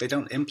use, they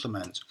don't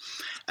implement.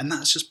 And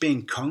that's just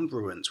being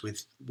congruent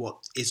with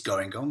what is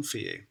going on for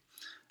you.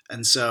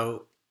 And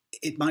so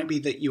it might be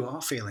that you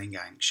are feeling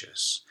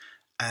anxious,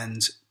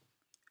 and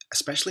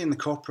especially in the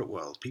corporate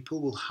world,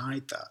 people will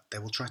hide that. They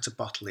will try to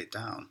bottle it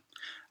down.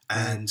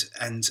 And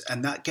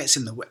that gets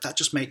in the way. That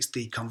just makes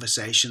the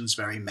conversations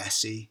very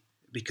messy,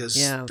 because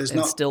there's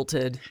not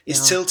stilted.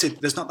 It's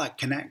tilted. There's not that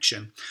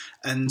connection,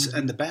 and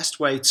the best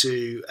way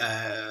to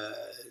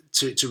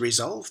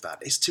resolve that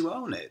is to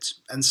own it.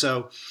 And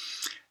so,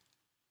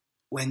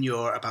 when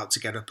you're about to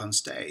get up on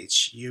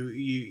stage,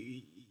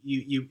 you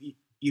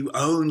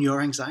own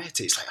your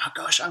anxiety. It's like, oh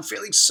gosh, I'm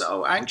feeling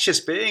so anxious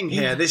being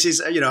here. Yeah. This is,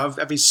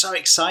 I've been so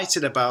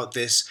excited about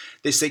this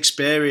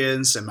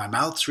experience, and my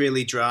mouth's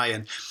really dry.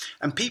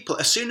 And people,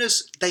 as soon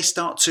as they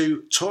start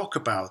to talk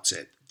about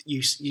it,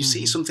 you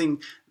see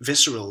something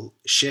visceral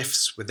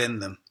shifts within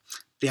them.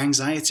 The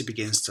anxiety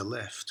begins to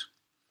lift.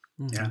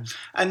 Yeah,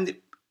 and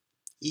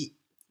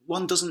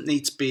one doesn't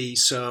need to be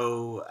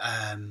so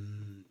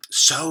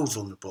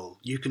vulnerable.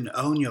 You can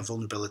own your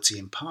vulnerability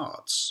in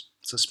parts.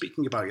 So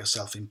speaking about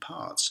yourself in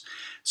parts.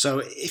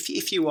 So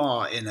if you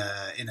are in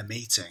a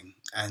meeting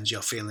and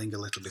you're feeling a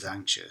little bit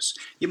anxious,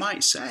 you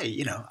might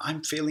say,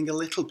 I'm feeling a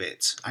little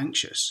bit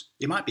anxious.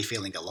 You might be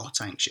feeling a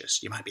lot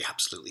anxious. You might be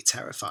absolutely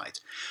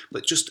terrified.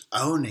 But just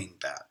owning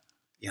that,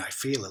 I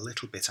feel a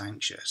little bit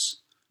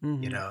anxious,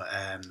 and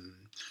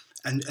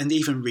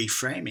even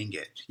reframing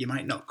it. You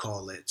might not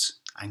call it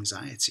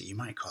anxiety. You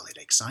might call it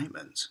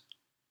excitement,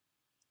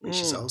 which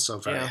is also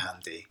very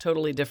handy.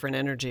 Totally different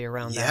energy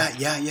around that.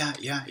 Yeah.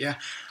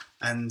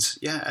 And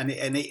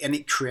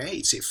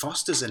it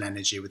fosters an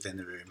energy within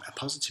the room, a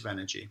positive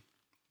energy.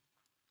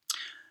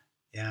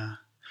 Yeah.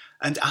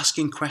 And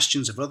asking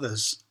questions of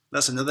others.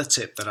 That's another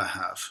tip that I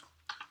have.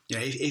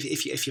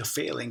 If you're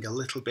feeling a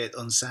little bit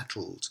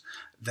unsettled,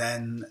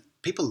 then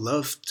people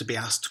love to be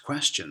asked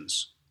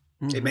questions.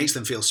 It makes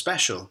them feel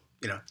special.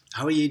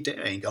 How are you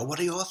doing? Or what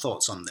are your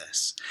thoughts on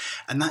this?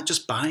 And that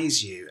just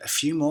buys you a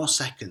few more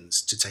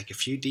seconds to take a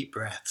few deep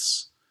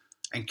breaths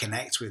and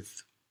connect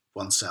with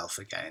oneself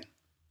again.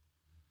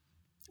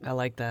 I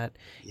like that.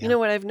 Yeah.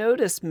 What I've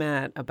noticed,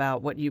 Matt,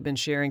 about what you've been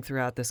sharing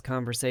throughout this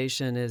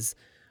conversation is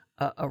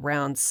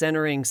around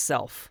centering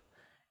self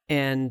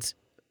and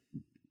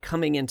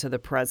coming into the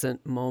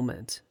present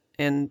moment.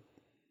 And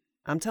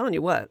I'm telling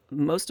you what,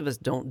 most of us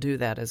don't do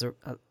that as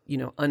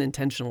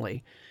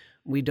unintentionally.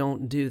 We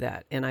don't do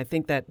that. And I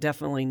think that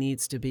definitely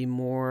needs to be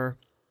more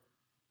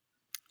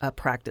a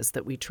practice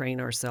that we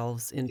train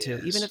ourselves into,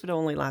 even if it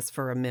only lasts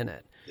for a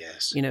minute.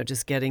 Yes.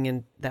 Just getting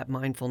in that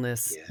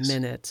mindfulness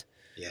minute.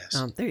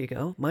 Yes. There you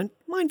go.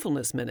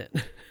 Mindfulness minute.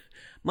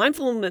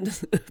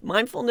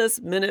 Mindfulness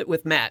minute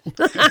with Matt.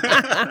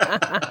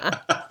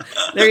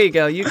 There you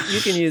go. You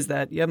can use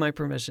that. You have my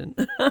permission.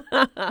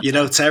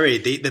 Terry,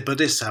 the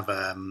Buddhists have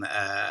a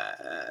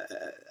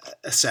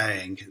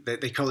saying.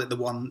 They call it the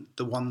one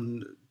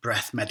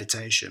breath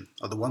meditation,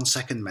 or the 1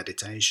 second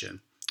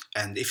meditation.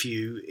 And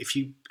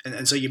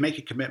so you make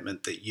a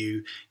commitment that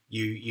you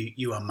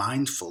are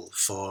mindful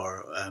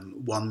for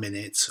 1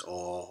 minute,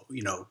 or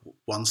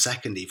 1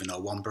 second even, or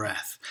one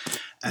breath.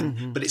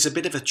 But it's a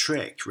bit of a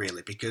trick,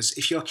 really, because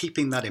if you're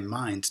keeping that in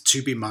mind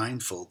to be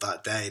mindful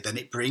that day, then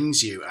it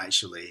brings you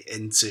actually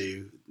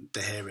into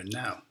the here and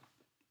now.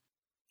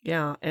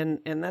 Yeah, and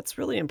that's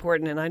really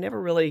important. And I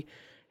never really,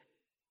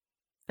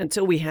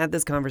 until we had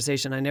this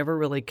conversation, I never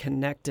really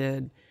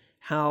connected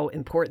how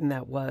important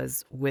that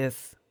was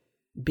with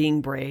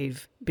being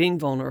brave, being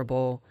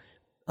vulnerable,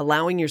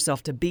 allowing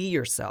yourself to be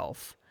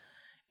yourself,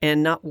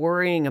 and not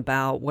worrying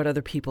about what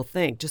other people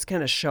think. Just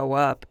kind of show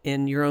up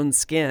in your own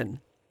skin.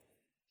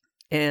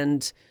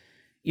 And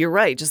you're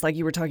right, just like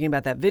you were talking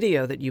about that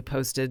video that you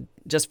posted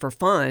just for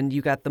fun,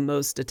 you got the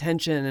most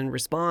attention and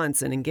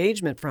response and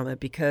engagement from it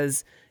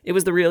because it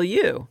was the real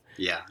you.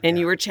 Yeah. And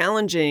you were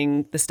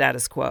challenging the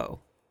status quo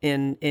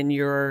in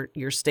your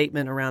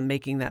statement around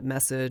making that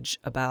message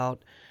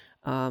about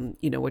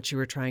what you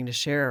were trying to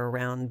share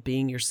around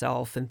being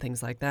yourself and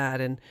things like that.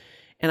 And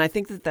I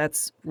think that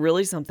that's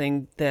really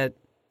something that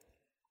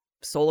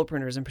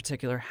solopreneurs in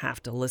particular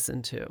have to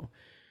listen to,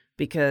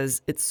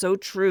 because it's so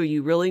true.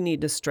 You really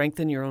need to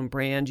strengthen your own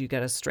brand. You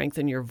got to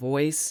strengthen your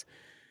voice,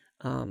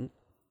 and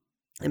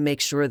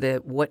make sure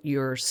that what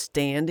you're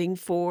standing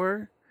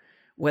for,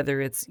 whether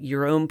it's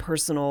your own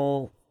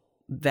personal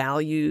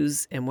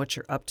values and what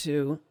you're up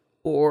to,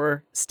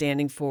 or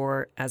standing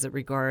for as it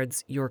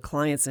regards your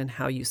clients and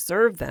how you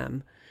serve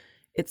them,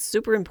 it's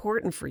super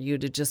important for you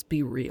to just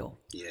be real.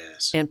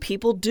 Yes. And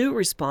people do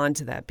respond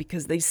to that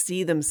because they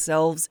see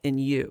themselves in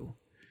you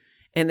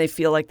and they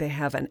feel like they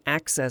have an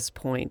access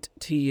point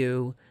to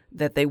you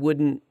that they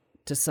wouldn't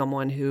to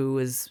someone who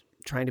is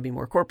trying to be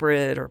more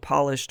corporate or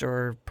polished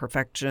or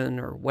perfection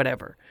or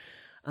whatever.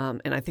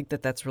 And I think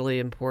that that's really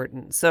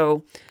important.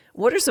 So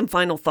what are some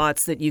final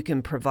thoughts that you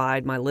can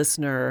provide my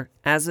listener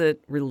as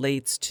it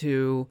relates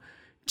to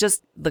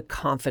just the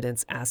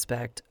confidence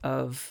aspect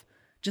of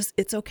just,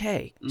 it's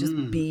okay,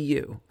 just be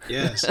you?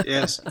 Yes.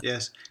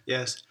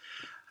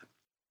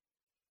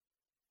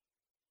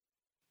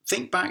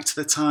 Think back to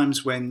the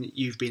times when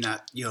you've been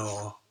at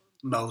your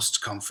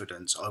most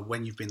confident or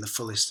when you've been the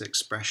fullest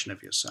expression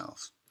of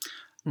yourself.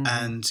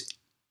 And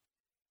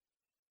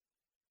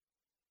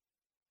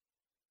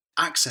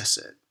access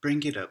it,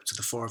 bring it up to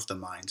the fore of the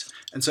mind.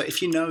 And so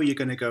if you know you're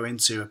going to go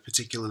into a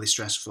particularly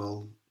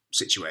stressful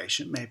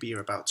situation, maybe you're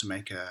about to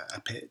make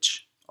a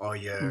pitch or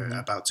you're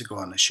about to go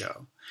on a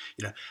show,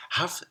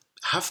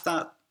 have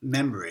that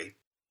memory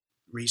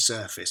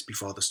resurface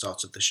before the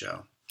start of the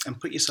show and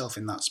put yourself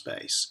in that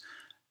space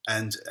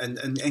and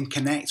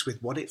connect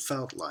with what it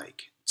felt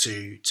like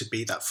to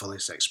be that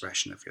fullest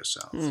expression of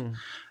yourself.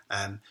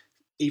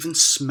 Even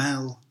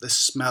smell the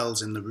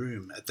smells in the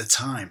room at the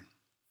time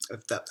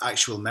of that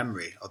actual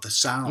memory or the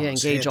sounds. Yeah,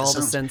 engage all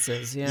the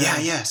senses.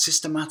 Yeah.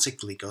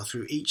 Systematically go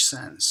through each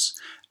sense,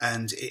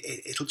 and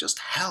it'll just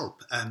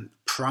help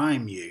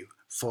prime you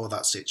for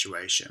that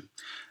situation.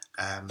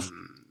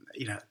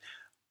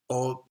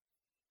 Or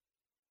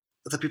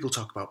other people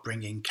talk about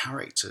bringing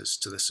characters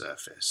to the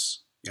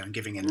surface, and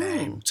giving a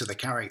name to the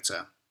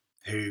character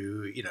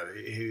who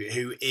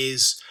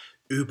is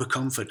uber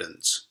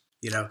confident.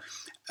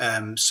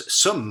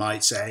 Some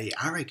might say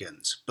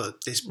arrogant,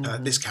 but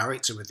this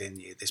character within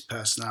you, this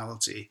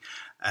personality,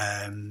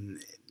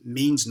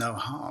 means no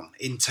harm,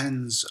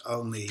 intends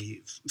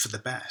only for the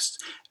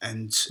best,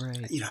 and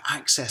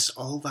access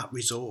all that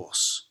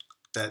resource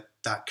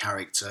that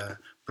character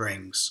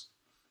brings.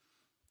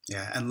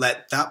 Yeah, and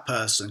let that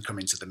person come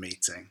into the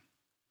meeting.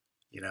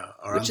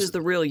 Which is the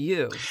real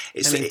you.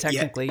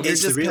 Technically, you're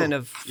just kind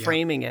of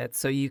framing it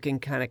so you can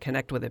kind of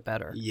connect with it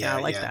better. Yeah, I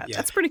like that. Yeah.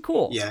 That's pretty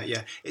cool.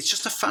 Yeah. It's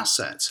just a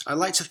facet. I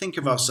like to think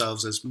of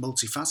ourselves as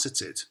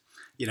multifaceted.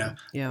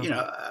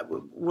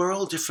 We're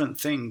all different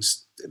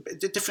things.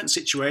 Different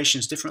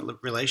situations, different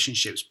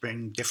relationships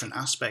bring different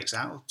aspects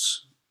out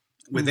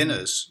within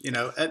us.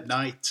 At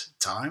night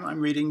time, I'm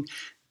reading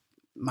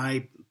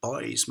my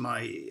boys,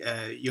 my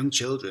young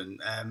children,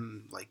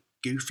 like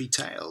goofy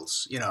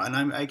tales, and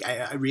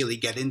I really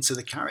get into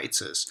the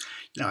characters.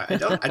 I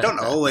don't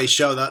always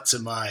show that to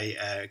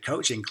my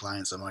coaching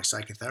clients or my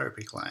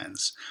psychotherapy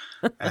clients.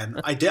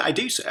 I do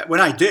when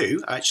I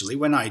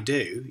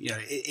do,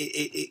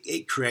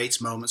 it creates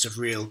moments of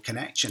real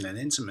connection and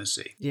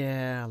intimacy.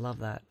 Yeah, I love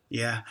that.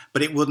 Yeah,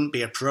 but it wouldn't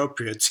be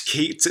appropriate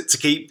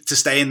to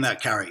stay in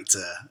that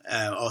character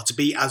or to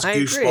be as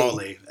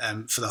goofbally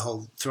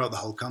throughout the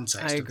whole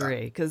context. I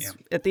agree, because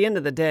at the end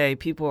of the day,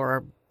 people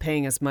are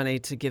paying us money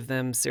to give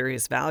them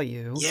serious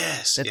value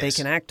that they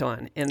can act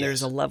on. And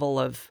there's a level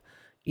of,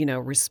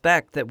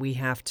 respect that we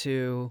have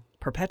to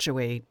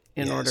perpetuate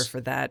in order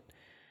for that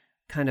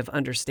kind of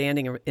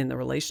understanding in the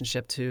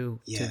relationship to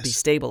be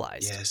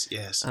stabilized.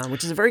 Yes.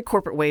 Which is a very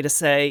corporate way to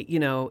say,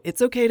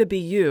 it's okay to be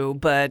you,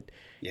 but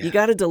you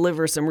got to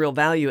deliver some real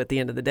value at the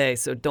end of the day.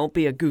 So don't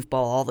be a goofball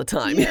all the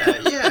time.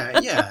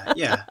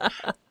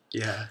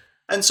 Yeah.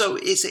 And so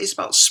it's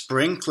about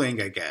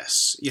sprinkling, I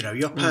guess,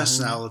 your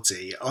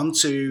personality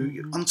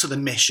onto the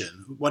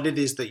mission, what it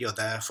is that you're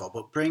there for,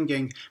 but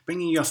bringing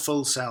your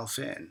full self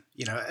in,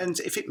 and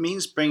if it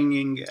means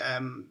bringing,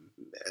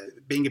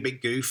 being a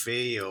bit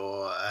goofy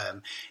or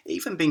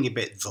even being a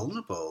bit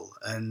vulnerable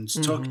and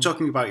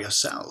talking about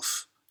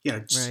yourself,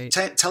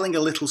 telling a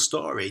little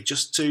story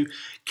just to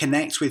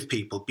connect with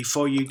people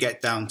before you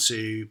get down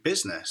to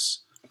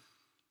business.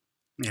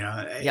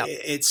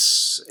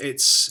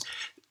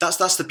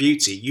 That's the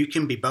beauty. You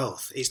can be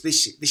both.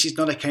 This is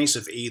not a case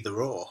of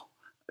either or.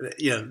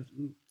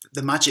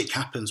 The magic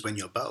happens when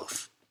you're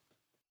both.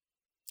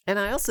 And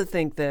I also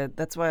think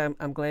that's why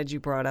I'm glad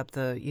you brought up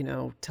the,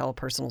 tell a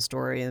personal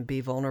story and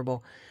be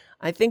vulnerable.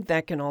 I think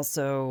that can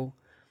also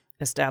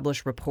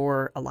establish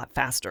rapport a lot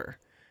faster.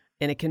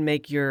 And it can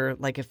make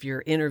if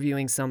you're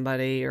interviewing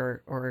somebody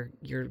or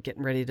you're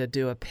getting ready to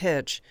do a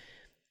pitch,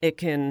 it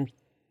can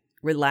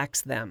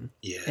relax them,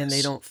 and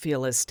they don't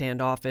feel as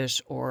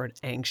standoffish or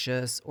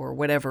anxious or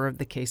whatever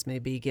the case may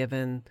be,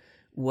 given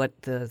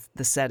what the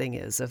setting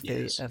is of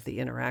the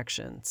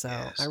interaction. So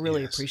I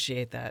really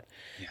appreciate that.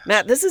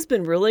 Matt, this has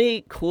been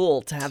really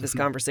cool to have this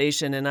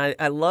conversation, and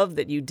I love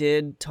that you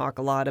did talk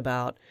a lot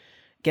about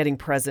getting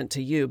present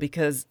to you,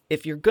 because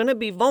if you're going to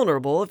be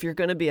vulnerable, if you're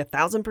going to be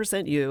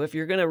 1,000% you, if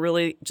you're going to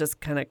really just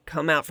kind of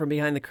come out from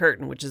behind the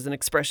curtain, which is an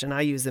expression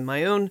I use in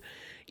my own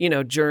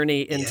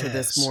journey into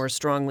this more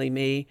strongly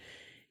me,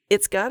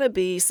 it's got to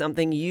be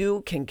something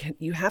you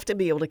have to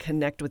be able to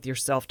connect with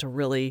yourself to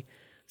really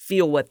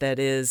feel what that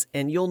is,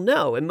 and you'll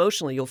know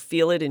emotionally, you'll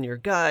feel it in your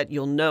gut.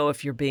 You'll know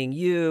if you're being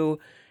you.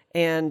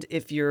 And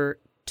if you're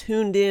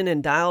tuned in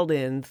and dialed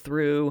in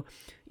through,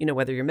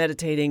 whether you're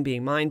meditating,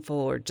 being mindful,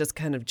 or just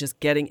kind of just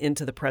getting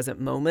into the present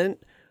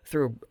moment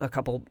through a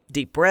couple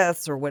deep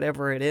breaths or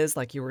whatever it is,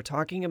 like you were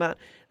talking about,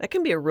 that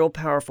can be a real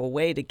powerful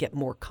way to get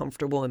more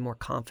comfortable and more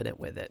confident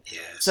with it.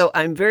 Yes. So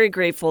I'm very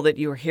grateful that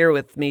you were here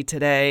with me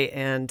today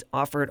and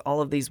offered all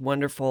of these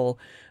wonderful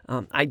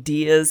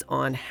ideas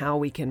on how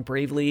we can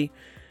bravely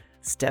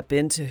step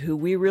into who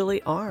we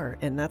really are.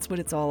 And that's what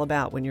it's all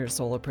about when you're a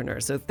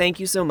solopreneur. So thank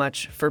you so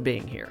much for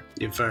being here.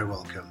 You're very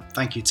welcome.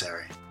 Thank you,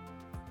 Terry.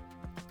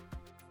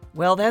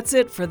 Well, that's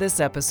it for this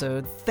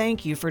episode.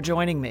 Thank you for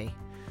joining me.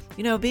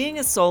 Being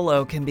a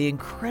solo can be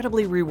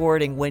incredibly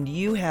rewarding when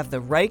you have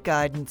the right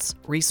guidance,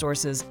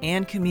 resources,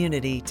 and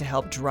community to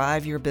help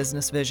drive your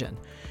business vision.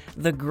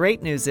 The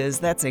great news is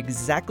that's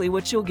exactly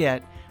what you'll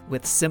get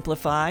with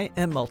Simplify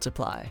and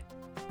Multiply.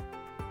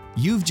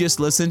 You've just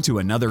listened to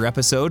another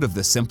episode of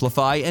the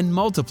Simplify and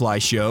Multiply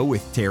Show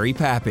with Terry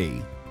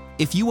Pappy.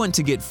 If you want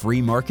to get free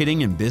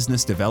marketing and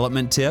business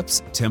development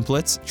tips,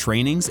 templates,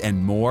 trainings,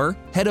 and more,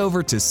 head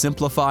over to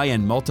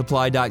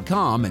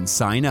simplifyandmultiply.com and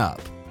sign up.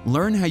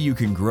 Learn how you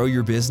can grow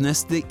your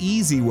business the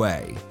easy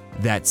way.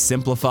 That's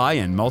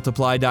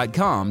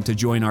simplifyandmultiply.com to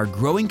join our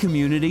growing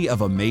community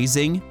of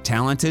amazing,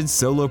 talented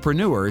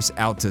solopreneurs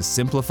out to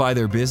simplify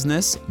their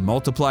business,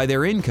 multiply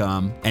their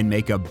income, and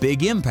make a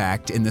big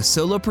impact in the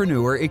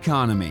solopreneur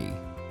economy.